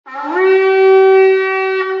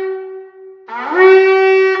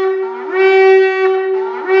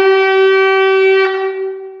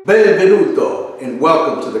Benvenuto and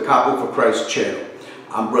welcome to the Copy for Christ channel.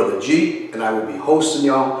 I'm Brother G and I will be hosting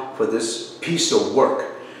y'all for this piece of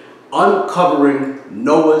work, uncovering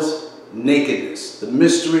Noah's nakedness, the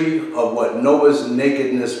mystery of what Noah's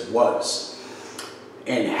nakedness was.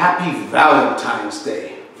 And happy Valentine's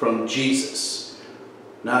Day from Jesus.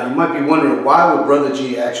 Now you might be wondering, why would Brother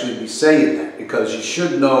G actually be saying that? Because you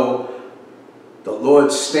should know the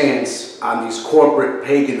Lord's stance on these corporate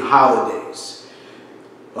pagan holidays.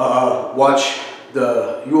 Watch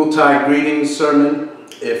the Yuletide greetings sermon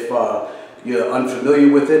if you're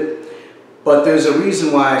unfamiliar with it. But there's a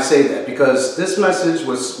reason why I say that, because this message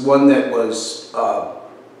was one that was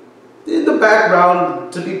in the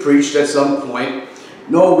background to be preached at some point.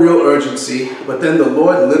 No real urgency. But then the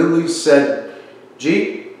Lord literally said,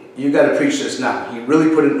 G, you got to preach this now. He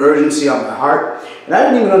really put an urgency on my heart. And I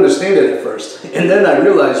didn't even understand it at first. And then I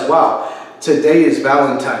realized, wow, today is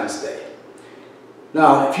Valentine's Day.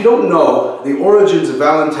 Now, if you don't know, the origins of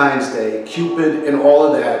Valentine's Day, Cupid and all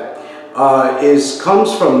of that,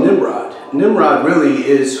 comes from Nimrod. Nimrod really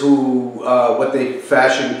is what they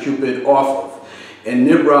fashioned Cupid off of. And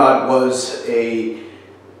Nimrod was a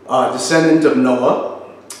descendant of Noah.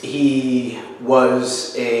 He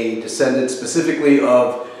was a descendant specifically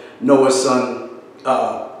of Noah's son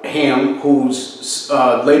Ham, whose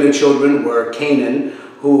later children were Canaan,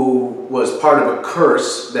 who was part of a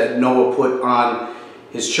curse that Noah put on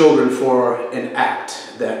his children for an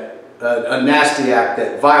act, a nasty act,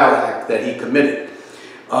 that vile act that he committed.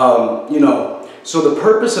 So the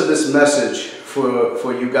purpose of this message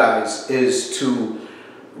for you guys is to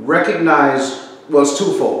recognize, well, it's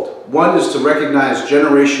twofold. One is to recognize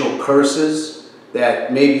generational curses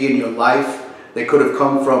that may be in your life. They could have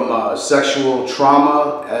come from sexual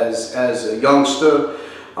trauma as a youngster.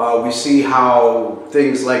 We see how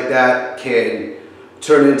things like that can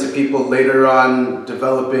turn into people later on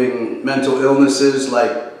developing mental illnesses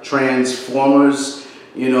like transformers,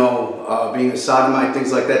 being a sodomite,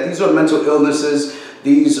 things like that. These are mental illnesses.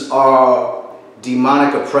 These are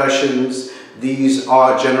demonic oppressions. These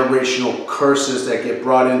are generational curses that get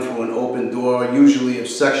brought in through an open door, usually of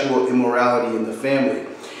sexual immorality in the family.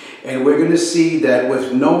 And we're going to see that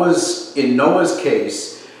with in Noah's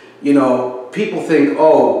case, people think,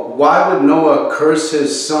 oh, why would Noah curse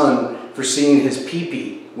his son for seeing his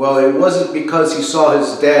pee-pee? Well, it wasn't because he saw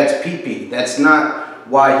his dad's pee-pee. That's not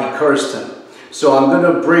why he cursed him. So I'm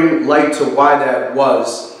going to bring light to why that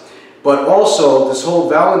was. But also, this whole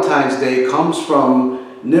Valentine's Day comes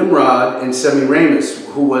from Nimrod and Semiramis,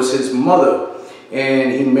 who was his mother.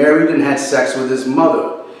 And he married and had sex with his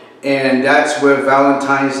mother. And that's where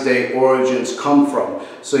Valentine's Day origins come from.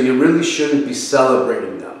 So you really shouldn't be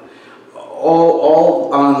celebrating them.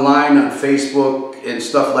 All online on Facebook and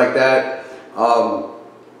stuff like that,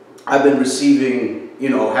 I've been receiving,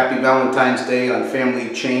 Happy Valentine's Day on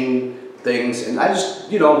family chain things, and I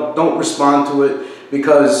just, don't respond to it,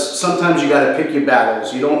 because sometimes you got to pick your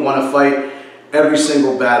battles. You don't want to fight every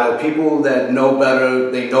single battle. People that know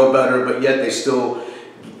better, they know better, but yet they still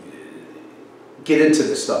get into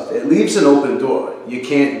this stuff. It leaves an open door. You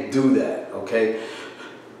can't do that, okay?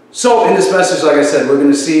 So in this message, like I said, we're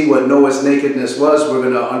going to see what Noah's nakedness was. We're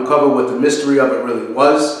going to uncover what the mystery of it really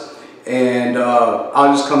was. And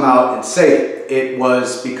I'll just come out and say it. It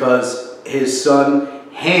was because his son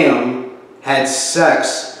Ham had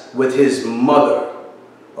sex with his mother.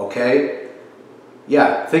 Okay?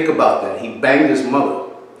 Yeah, think about that. He banged his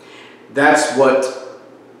mother. That's what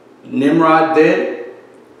Nimrod did.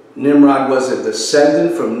 Nimrod was a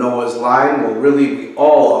descendant from Noah's line. Well, really, we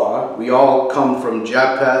all are. We all come from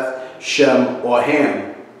Japheth, Shem, or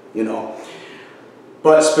Ham,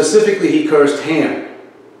 But specifically, he cursed Ham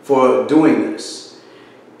for doing this.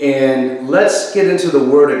 And let's get into the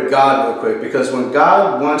Word of God real quick, because when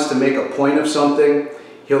God wants to make a point of something,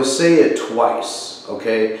 He'll say it twice,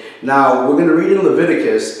 okay? Now, we're going to read in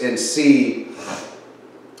Leviticus and see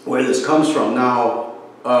where this comes from. Now,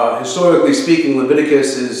 historically speaking,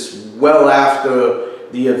 Leviticus is well after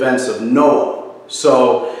the events of Noah.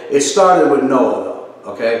 So it started with Noah,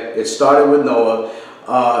 though, okay? It started with Noah.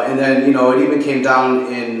 And then, it even came down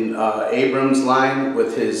in Abram's line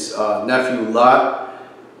with his nephew Lot.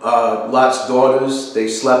 Lot's daughters, they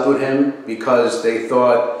slept with him because they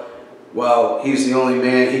thought, well, he's the only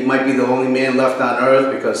man, he might be the only man left on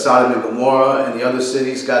earth, because Sodom and Gomorrah and the other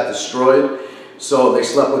cities got destroyed. So they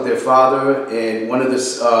slept with their father, and one of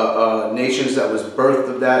the nations that was birthed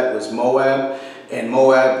of that was Moab, and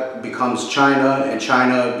Moab becomes China, and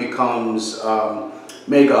China becomes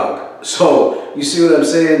Magog. So you see what I'm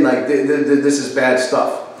saying? Like, this is bad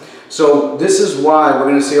stuff. So this is why we're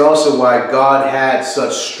going to see also why God had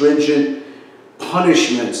such stringent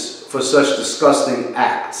punishments for such disgusting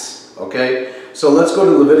acts. Okay? So let's go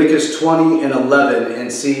to Leviticus 20 and 11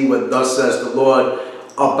 and see what thus says the Lord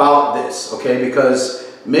about this. Okay? Because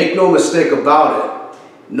make no mistake about it,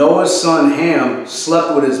 Noah's son Ham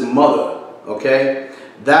slept with his mother. Okay?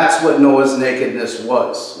 That's what Noah's nakedness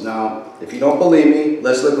was. Now, if you don't believe me,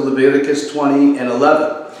 let's look at Leviticus 20 and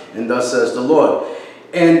 11. And thus says the Lord,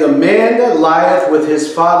 and the man that lieth with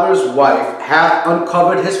his father's wife hath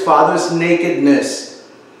uncovered his father's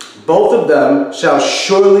nakedness. Both of them shall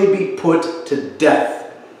surely be put to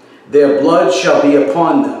death. Their blood shall be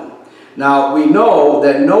upon them. Now, we know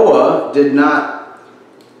that Noah did not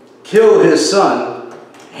kill his son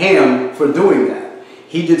Ham for doing that.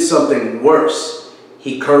 He did something worse.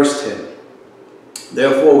 He cursed him.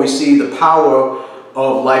 Therefore, we see the power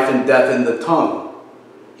of life and death in the tongue.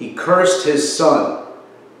 He cursed his son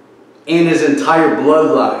and his entire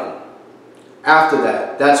bloodline after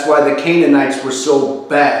that. That's why the Canaanites were so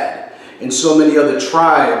bad, and so many other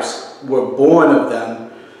tribes were born of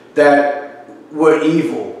them that were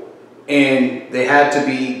evil, and they had to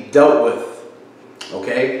be dealt with.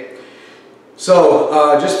 Okay? So,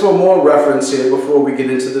 just for more reference here, before we get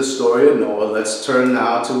into the story of Noah, let's turn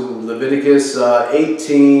now to Leviticus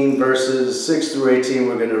 18, verses 6 through 18,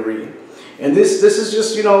 we're going to read. And this is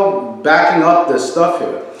just, you know, backing up this stuff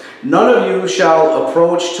here. None of you shall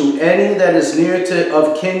approach to any that is near to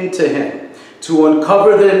of kin to him, to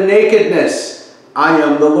uncover their nakedness. I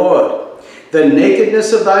am the Lord. The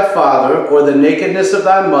nakedness of thy father, or the nakedness of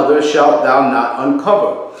thy mother, shalt thou not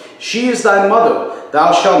uncover. She is thy mother.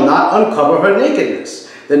 Thou shalt not uncover her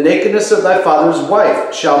nakedness. The nakedness of thy father's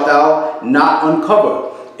wife shalt thou not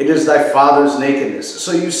uncover. It is thy father's nakedness.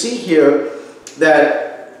 So you see here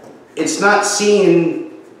that it's not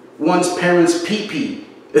seeing one's parents' pee-pee.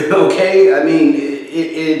 Okay? I mean,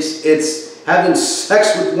 it's having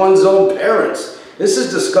sex with one's own parents. This is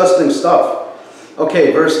disgusting stuff.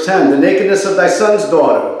 Okay, verse 10. The nakedness of thy son's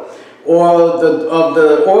daughter, or of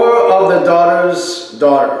your daughter's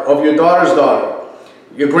daughter,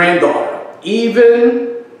 your granddaughter,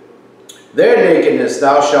 even their nakedness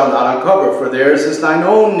thou shalt not uncover, for theirs is thine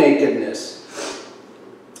own nakedness.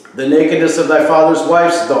 The nakedness of thy father's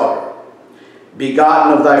wife's daughter,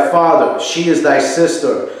 begotten of thy father, she is thy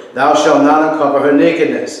sister, thou shalt not uncover her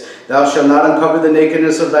nakedness. Thou shalt not uncover the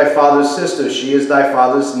nakedness of thy father's sister, she is thy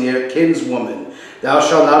father's near kinswoman. Thou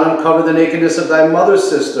shalt not uncover the nakedness of thy mother's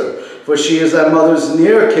sister, for she is thy mother's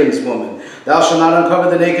near kinswoman. Thou shalt not uncover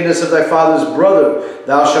the nakedness of thy father's brother.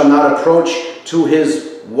 Thou shalt not approach to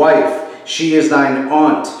his wife. She is thine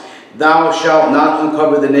aunt. Thou shalt not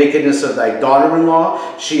uncover the nakedness of thy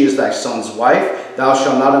daughter-in-law. She is thy son's wife. Thou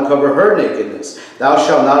shalt not uncover her nakedness. Thou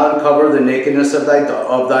shalt not uncover the nakedness of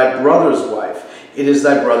thy brother's wife. It is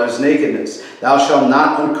thy brother's nakedness. Thou shalt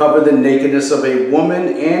not uncover the nakedness of a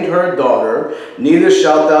woman and her daughter, neither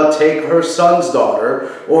shalt thou take her son's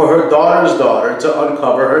daughter or her daughter's daughter to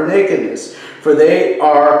uncover her nakedness, for they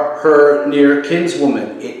are her near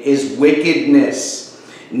kinswoman. It is wickedness.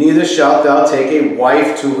 Neither shalt thou take a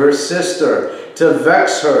wife to her sister, to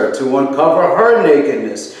vex her, to uncover her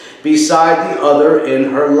nakedness, beside the other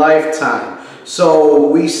in her lifetime. So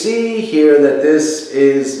we see here that this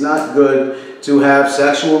is not good to have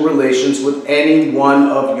sexual relations with any one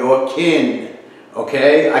of your kin.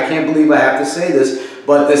 Okay? I can't believe I have to say this,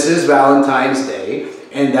 but this is Valentine's Day,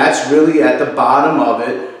 and that's really at the bottom of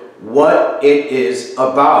it what it is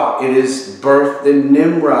about. It is birthed in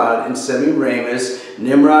Nimrod and Semiramis.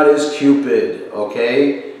 Nimrod is Cupid,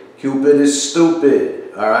 okay? Cupid is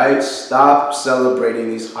stupid, all right? Stop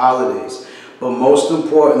celebrating these holidays. But most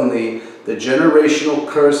importantly, the generational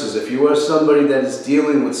curses. If you are somebody that is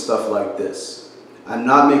dealing with stuff like this, I'm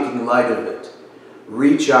not making light of it.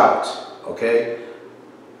 Reach out, okay?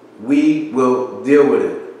 We will deal with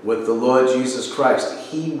it with the Lord Jesus Christ.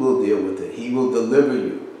 He will deal with it. He will deliver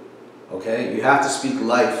you, okay? You have to speak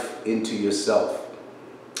life into yourself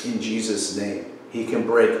in Jesus' name. He can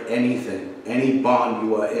break anything, any bond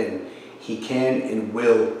you are in. He can and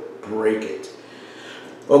will break it.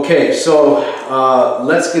 Okay, so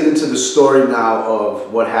let's get into the story now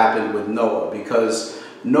of what happened with Noah, because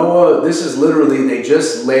Noah, this is literally, they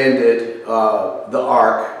just landed the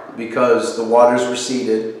ark because the waters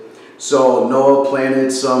receded. So Noah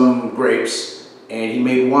planted some grapes and he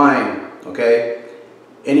made wine, okay?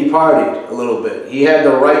 And he partied a little bit. He had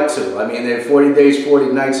the right to. I mean, they had 40 days,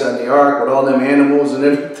 40 nights on the ark with all them animals and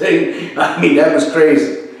everything. I mean, that was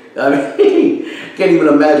crazy. I mean, can't even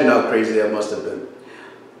imagine how crazy that must have been.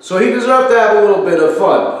 So he deserved to have a little bit of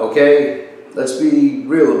fun, okay? Let's be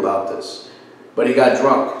real about this. But he got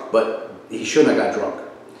drunk, but he shouldn't have got drunk.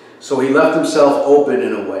 So he left himself open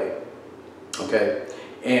in a way, Okay,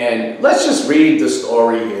 and let's just read the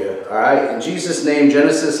story here, all right? In Jesus' name,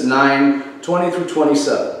 Genesis 9:20 through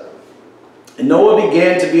 27. And Noah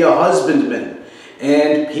began to be a husbandman,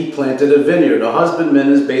 and he planted a vineyard. A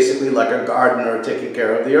husbandman is basically like a gardener taking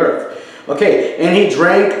care of the earth. Okay, and he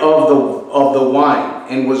drank of the wine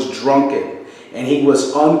and was drunken, and he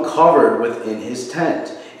was uncovered within his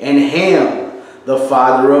tent. And Ham, the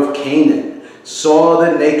father of Canaan, saw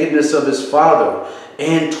the nakedness of his father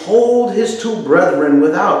and told his two brethren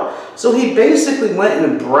without. So he basically went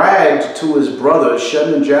and bragged to his brothers,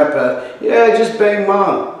 Shem and Japheth, yeah, I just banged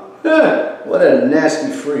mom. What a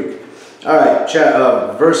nasty freak. All right,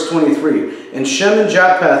 verse 23. And Shem and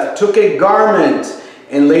Japheth took a garment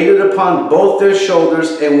and laid it upon both their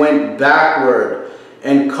shoulders and went backward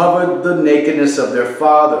and covered the nakedness of their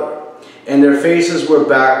father. And their faces were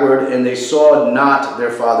backward, and they saw not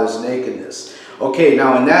their father's nakedness. Okay,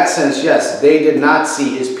 now in that sense, yes, they did not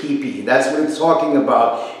see his pee-pee. That's what it's talking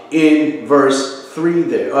about in verse 3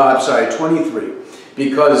 there. I'm sorry, 23.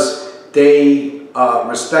 Because they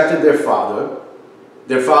respected their father.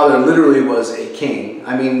 Their father literally was a king.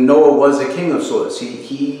 I mean, Noah was a king of sorts.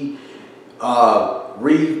 He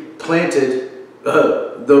replanted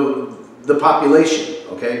the population,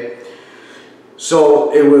 okay?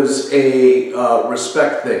 So it was a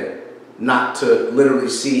respect thing, not to literally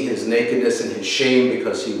see his nakedness and his shame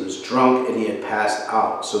because he was drunk and he had passed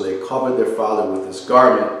out. So they covered their father with his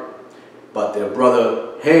garment, but their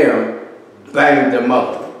brother Ham banged their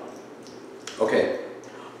mother. Okay.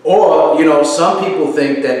 Or, you know, some people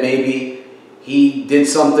think that maybe he did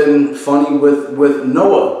something funny with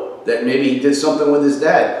Noah, that maybe he did something with his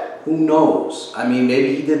dad. Who knows? I mean,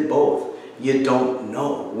 maybe he did both. You don't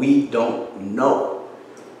know. We don't know.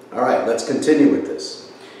 All right, let's continue with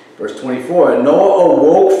this. Verse 24, and Noah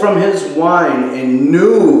awoke from his wine and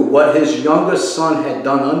knew what his youngest son had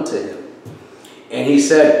done unto him. And he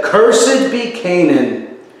said, cursed be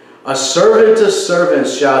Canaan, a servant to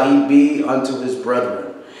servants shall he be unto his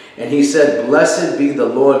brethren. And he said, blessed be the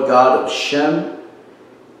Lord God of Shem,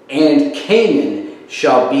 and Canaan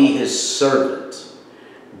shall be his servant.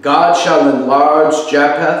 God shall enlarge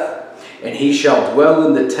Japheth, and he shall dwell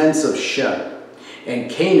in the tents of Shem,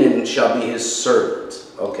 and Canaan shall be his servant.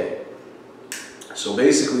 Okay. So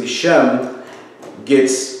basically Shem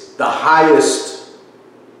gets the highest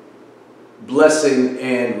blessing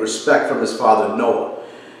and respect from his father Noah.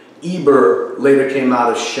 Eber later came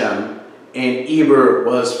out of Shem, and Eber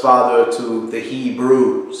was father to the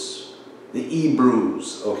Hebrews. The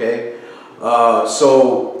Hebrews, okay?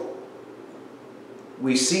 So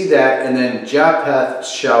we see that, and then Japheth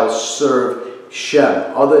shall serve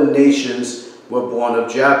Shem. Other nations were born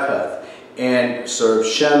of Japheth and served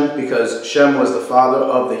Shem because Shem was the father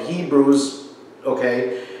of the Hebrews,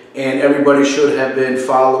 okay? And everybody should have been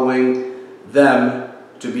following them,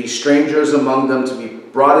 to be strangers among them, to be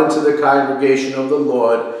brought into the congregation of the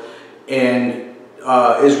Lord. And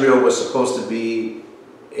Israel was supposed to be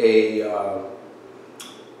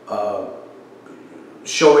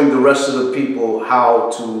showing the rest of the people how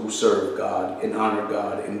to serve God and honor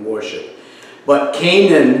God and worship. But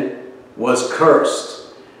Canaan was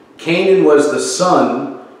cursed. Canaan was the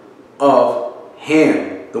son of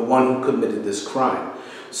Ham, the one who committed this crime.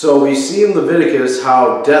 So we see in Leviticus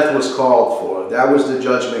how death was called for. That was the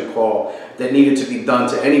judgment call that needed to be done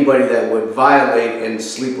to anybody that would violate and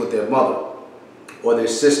sleep with their mother or their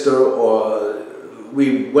sister, or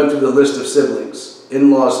we went through the list of siblings,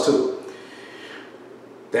 in-laws too.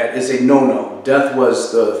 That is a no-no. Death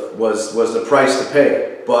was the price to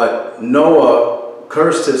pay. But Noah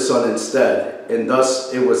cursed his son instead, and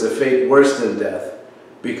thus it was a fate worse than death,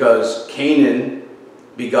 because Canaan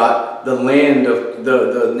begot the land of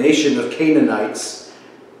the nation of Canaanites,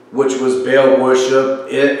 which was Baal worship,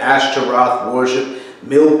 Ashtaroth worship,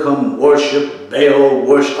 Milcom worship, Baal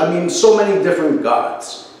worship. I mean, so many different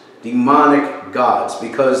gods, demonic gods,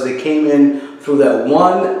 because they came in through that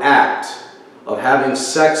one act of having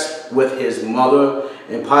sex with his mother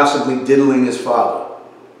and possibly diddling his father.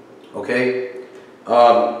 Okay?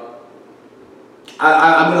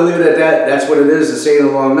 I'm going to leave it at that. That's what it is. It's saying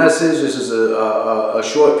a long message. This is a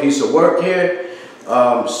short piece of work here.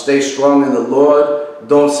 Stay strong in the Lord.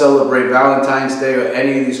 Don't celebrate Valentine's Day or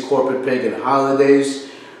any of these corporate pagan holidays.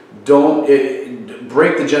 Don't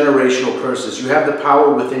break the generational curses. You have the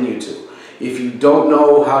power within you to. If you don't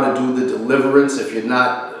know how to do the deliverance, if you're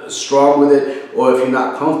not strong with it, or if you're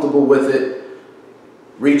not comfortable with it,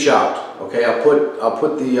 reach out. Okay, I'll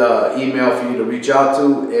put the email for you to reach out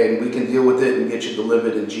to, and we can deal with it and get you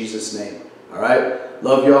delivered in Jesus' name. All right?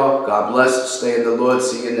 Love y'all. God bless. Stay in the Lord.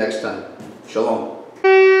 See you next time. Shalom.